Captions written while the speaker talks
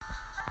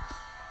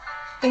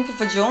Thank you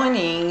for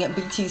joining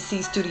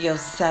BTC Studio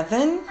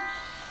 7.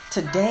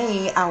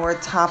 Today, our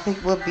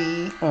topic will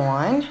be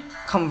on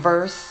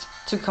Converse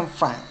to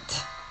Confront.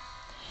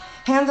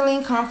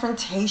 Handling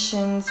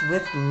confrontations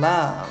with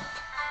love.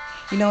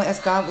 As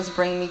God was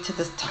bringing me to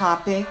this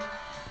topic,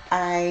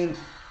 I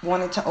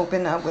wanted to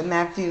open up with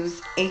Matthew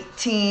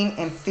 18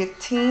 and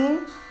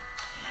 15.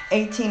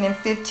 18 and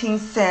 15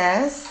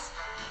 says,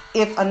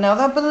 "If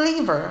another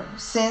believer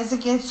sins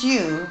against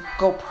you,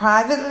 go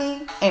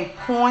privately and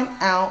point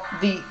out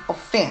the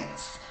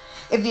offense.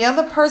 If the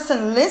other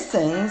person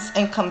listens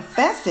and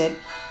confesses it,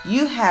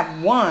 you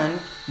have won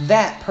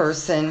that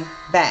person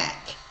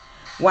back."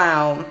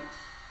 Wow.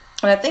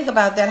 When I think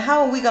about that,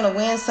 how are we going to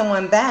win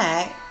someone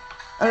back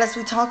unless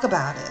we talk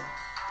about it?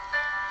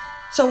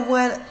 So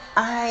what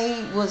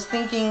I was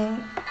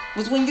thinking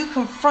was, when you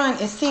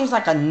confront, it seems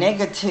like a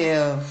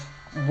negative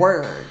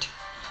word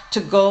to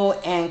go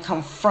and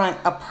confront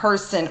a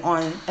person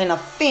on an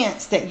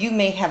offense that you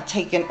may have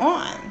taken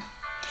on.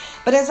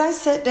 But as I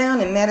sat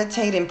down and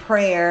meditate in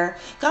prayer,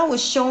 God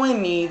was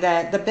showing me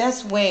that the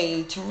best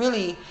way to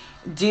really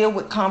deal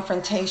with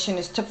confrontation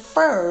is to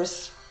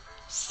first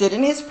sit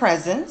in His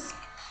presence,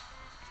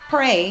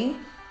 pray,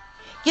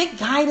 get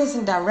guidance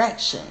and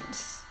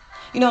directions.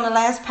 In the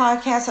last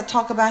podcast, I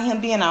talked about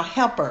Him being our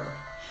helper.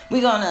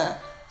 We're going to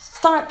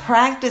start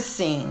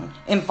practicing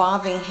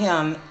involving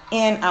Him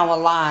in our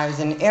lives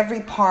and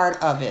every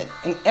part of it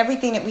and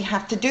everything that we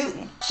have to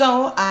do.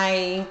 So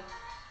I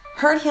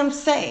heard Him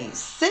say,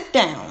 sit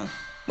down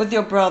with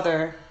your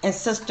brother and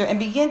sister and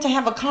begin to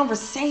have a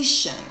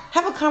conversation.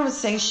 Have a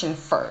conversation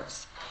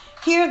first.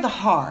 Hear the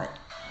heart.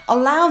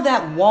 Allow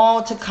that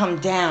wall to come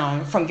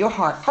down from your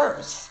heart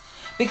first.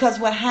 Because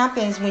what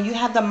happens when you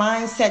have the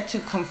mindset to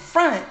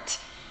confront,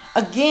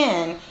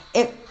 again,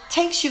 it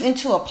takes you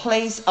into a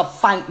place of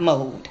fight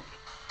mode.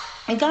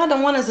 And God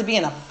don't want us to be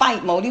in a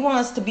fight mode. He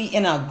wants us to be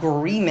in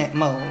agreement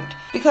mode.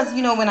 Because,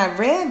 when I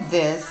read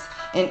this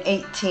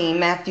in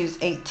Matthew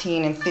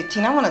 18 and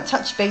 15, I want to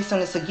touch base on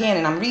this again.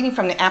 And I'm reading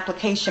from the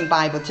Application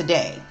Bible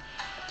today.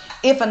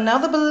 If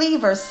another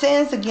believer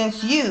sins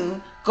against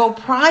you, go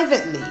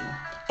privately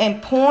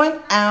and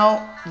point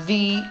out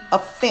the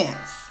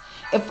offense.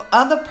 If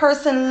other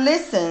person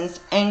listens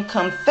and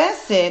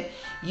confess it,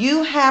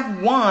 you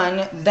have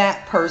won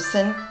that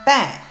person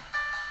back.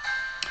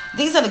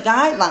 These are the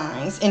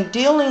guidelines in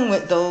dealing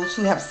with those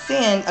who have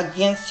sinned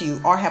against you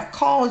or have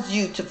caused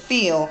you to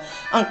feel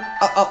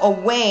a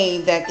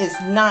way that is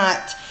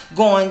not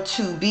going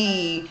to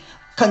be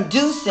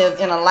conducive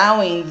in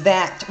allowing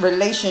that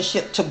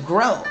relationship to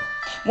grow.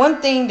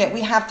 One thing that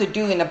we have to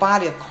do in the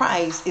body of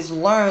Christ is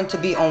learn to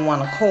be on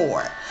one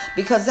accord,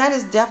 because that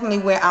is definitely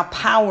where our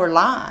power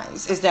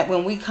lies, is that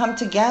when we come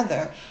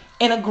together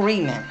in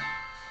agreement.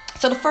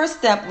 So the first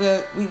step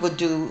we will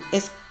do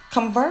is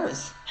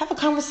converse. Have a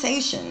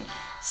conversation.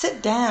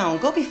 Sit down.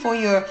 Go before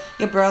your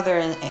brother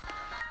and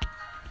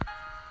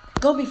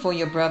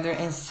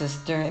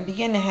sister and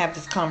begin to have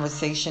this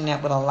conversation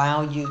that would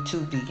allow you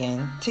to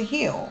begin to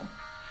heal.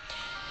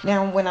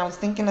 Now, when I was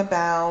thinking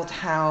about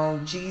how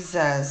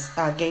Jesus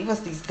gave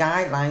us these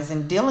guidelines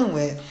in dealing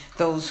with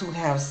those who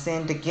have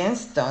sinned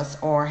against us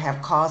or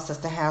have caused us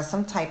to have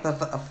some type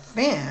of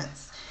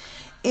offense,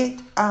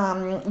 it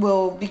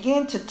will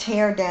begin to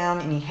tear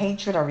down any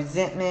hatred or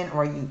resentment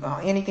or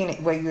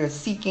anything where you're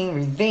seeking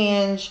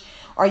revenge,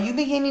 or you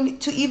beginning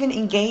to even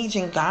engage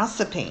in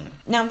gossiping.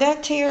 Now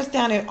that tears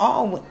down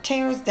all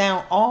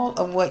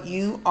of what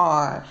you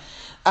are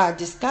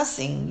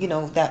discussing,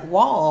 that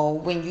wall,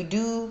 when you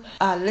do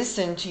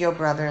listen to your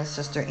brother and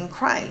sister in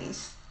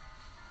Christ.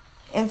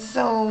 And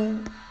so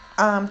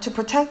to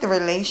protect the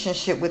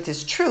relationship with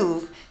His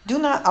truth, do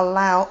not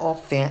allow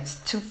offense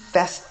to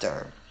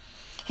fester.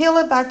 Heal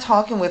it by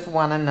talking with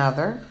one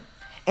another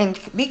and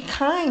be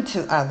kind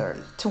to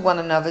one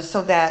another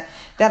so that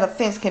that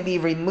offense can be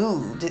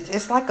removed.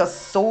 It's like a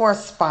sore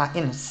spot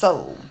in the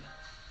soul.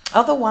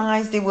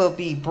 Otherwise, there will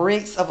be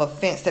bricks of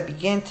offense that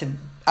begin to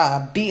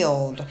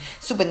build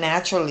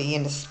supernaturally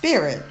in the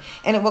spirit,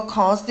 and it will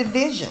cause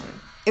division.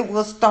 It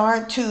will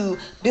start to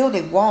build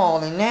a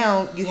wall, and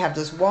now you have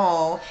this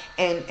wall,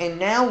 and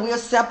now we're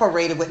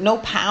separated with no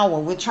power.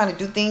 We're trying to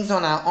do things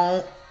on our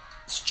own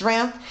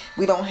strength.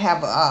 We don't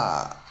have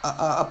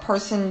a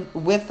person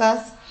with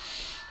us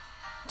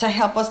to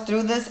help us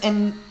through this.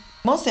 And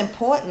most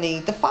importantly,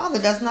 the Father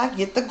does not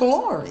get the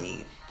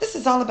glory. This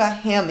is all about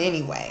Him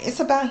anyway.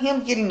 It's about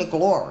Him getting the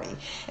glory.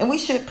 And we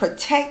should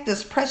protect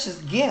this precious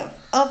gift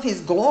of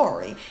His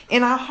glory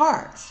in our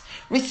hearts.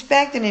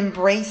 Respect and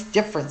embrace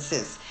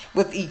differences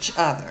with each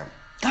other.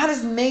 God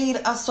has made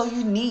us so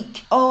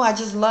unique. Oh, I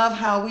just love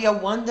how we are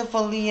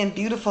wonderfully and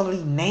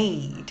beautifully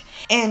made.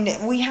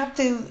 And we have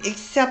to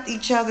accept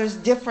each other's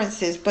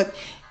differences, but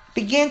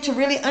begin to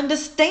really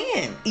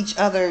understand each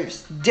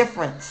other's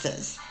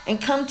differences and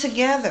come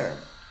together.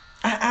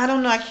 I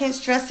don't know. I can't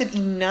stress it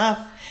enough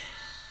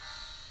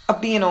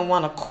of being on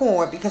one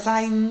accord, because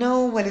I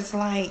know what it's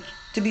like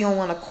to be on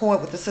one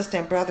accord with a sister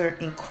and brother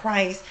in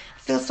Christ. I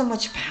feel so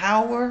much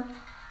power.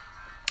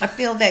 I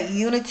feel that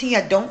unity.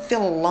 I don't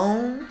feel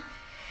alone.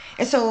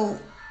 And so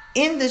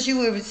in this, you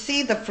will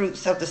see the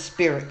fruits of the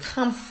Spirit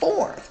come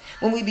forth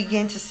when we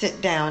begin to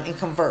sit down and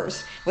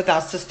converse with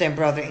our sister and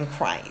brother in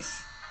Christ.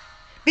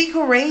 Be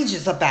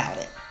courageous about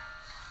it.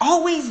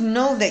 Always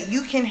know that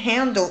you can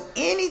handle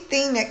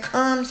anything that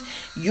comes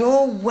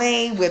your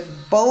way with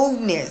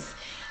boldness.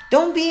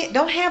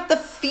 Don't have the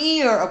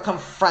fear of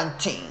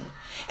confronting.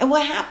 And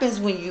what happens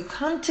when you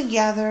come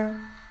together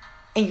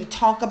and you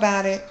talk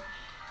about it,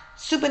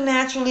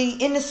 supernaturally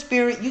in the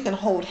spirit, you can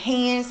hold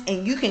hands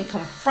and you can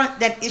confront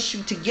that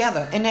issue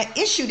together. And that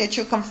issue that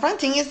you're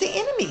confronting is the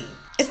enemy.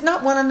 It's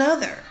not one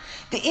another.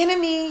 The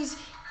enemy's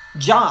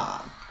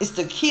job is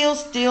to kill,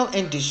 steal,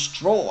 and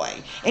destroy.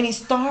 And he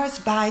starts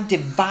by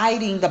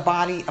dividing the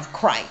body of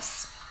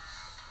Christ.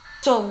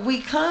 So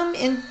we come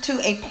into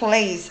a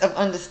place of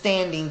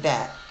understanding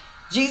that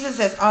Jesus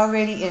has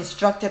already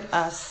instructed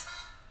us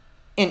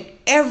in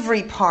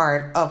every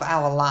part of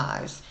our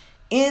lives,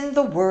 in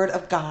the Word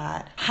of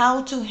God,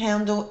 how to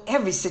handle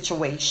every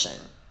situation.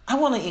 I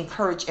want to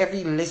encourage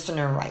every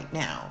listener right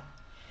now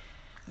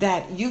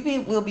that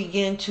you will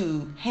begin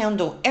to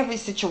handle every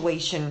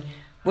situation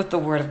with the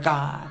Word of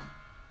God.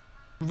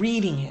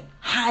 Reading it,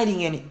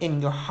 hiding it in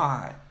your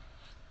heart,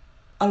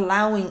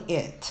 allowing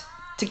it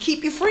to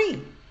keep you free.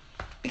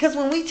 Because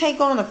when we take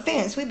on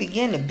offense, we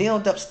begin to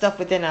build up stuff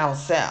within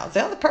ourselves.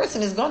 The other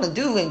person is going to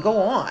do and go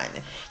on,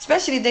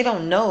 especially if they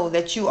don't know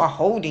that you are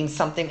holding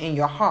something in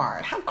your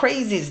heart. How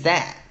crazy is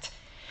that?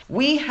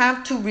 We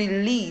have to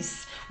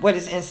release what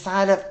is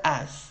inside of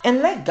us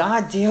and let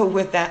God deal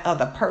with that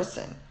other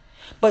person.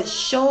 But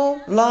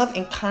show love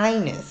and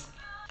kindness.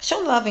 Show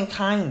love and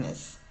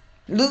kindness.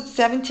 Luke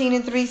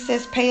 17:3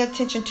 says, pay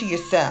attention to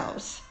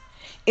yourselves.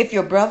 If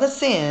your brother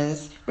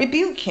sins,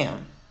 rebuke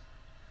him.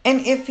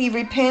 And if he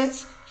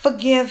repents,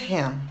 forgive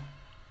him.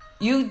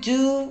 You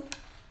do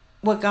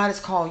what God has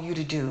called you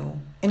to do.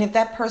 And if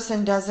that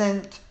person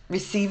doesn't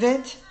receive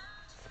it,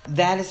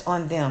 that is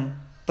on them.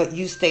 But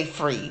you stay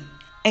free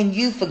and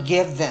you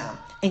forgive them.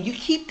 And you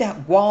keep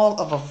that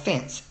wall of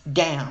offense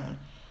down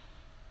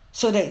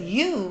so that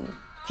you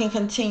can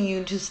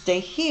continue to stay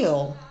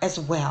healed as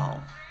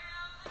well.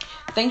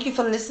 Thank you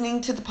for listening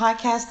to the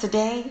podcast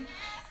today.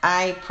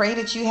 I pray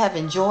that you have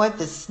enjoyed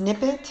the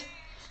snippet.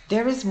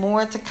 There is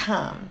more to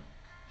come.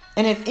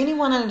 And if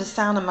anyone under the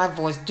sound of my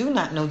voice do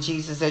not know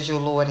Jesus as your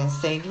Lord and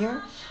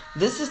Savior,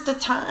 this is the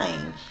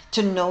time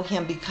to know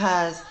him,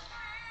 because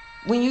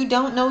when you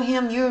don't know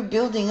him, you're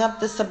building up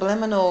the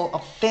subliminal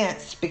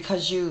offense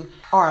because you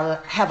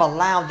have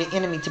allowed the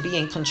enemy to be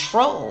in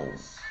control.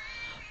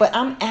 But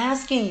I'm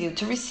asking you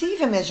to receive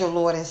him as your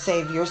Lord and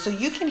Savior so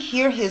you can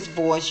hear his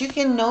voice. You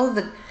can know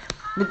the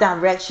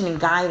direction and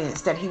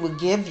guidance that he will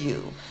give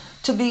you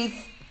to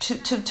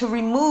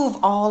remove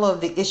all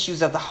of the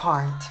issues of the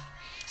heart.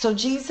 So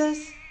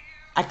Jesus,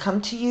 I come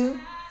to you.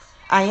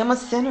 I am a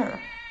sinner.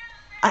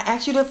 I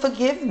ask you to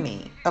forgive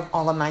me of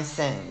all of my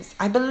sins.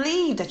 I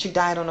believe that you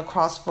died on the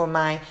cross for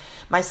my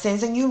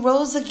sins and you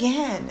rose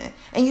again.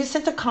 And you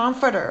sent the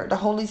Comforter, the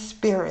Holy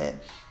Spirit,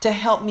 to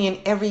help me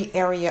in every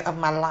area of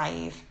my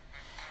life.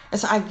 And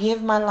so I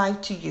give my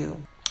life to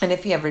you. And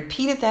if you have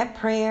repeated that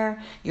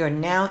prayer, you're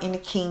now in the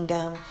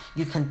kingdom.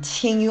 You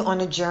continue on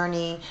the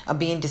journey of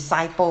being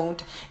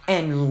discipled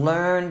and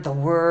learn the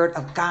Word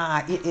of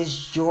God. It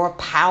is your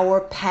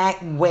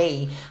power-packed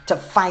way to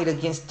fight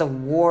against the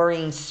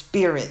warring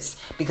spirits,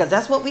 because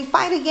that's what we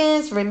fight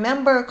against.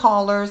 Remember,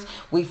 callers,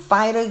 we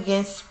fight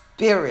against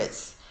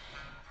spirits,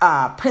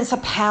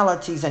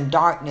 principalities and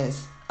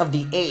darkness of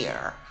the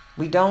air.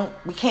 We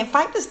can't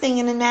fight this thing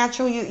in the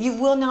natural. You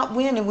will not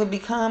win. It will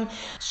become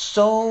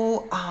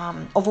so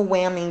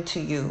overwhelming to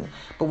you.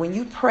 But when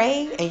you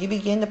pray and you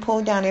begin to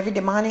pull down every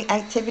demonic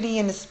activity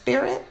in the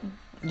spirit,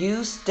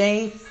 you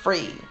stay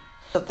free.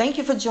 So thank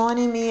you for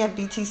joining me at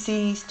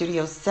BTC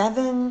Studio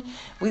 7.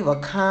 We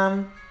will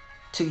come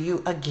to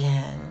you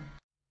again.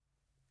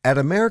 At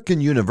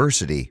American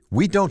University,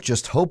 we don't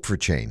just hope for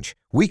change.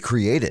 We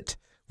create it.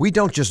 We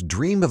don't just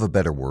dream of a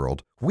better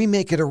world. We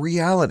make it a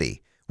reality.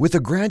 With a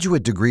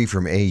graduate degree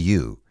from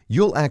AU,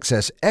 you'll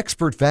access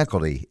expert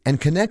faculty and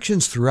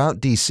connections throughout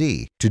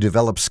DC to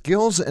develop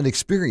skills and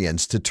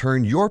experience to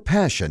turn your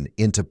passion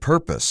into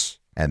purpose.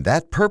 And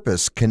that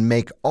purpose can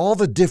make all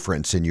the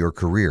difference in your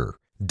career.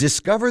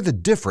 Discover the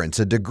difference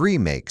a degree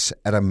makes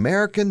at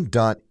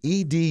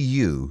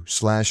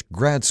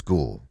american.edu/grad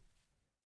school.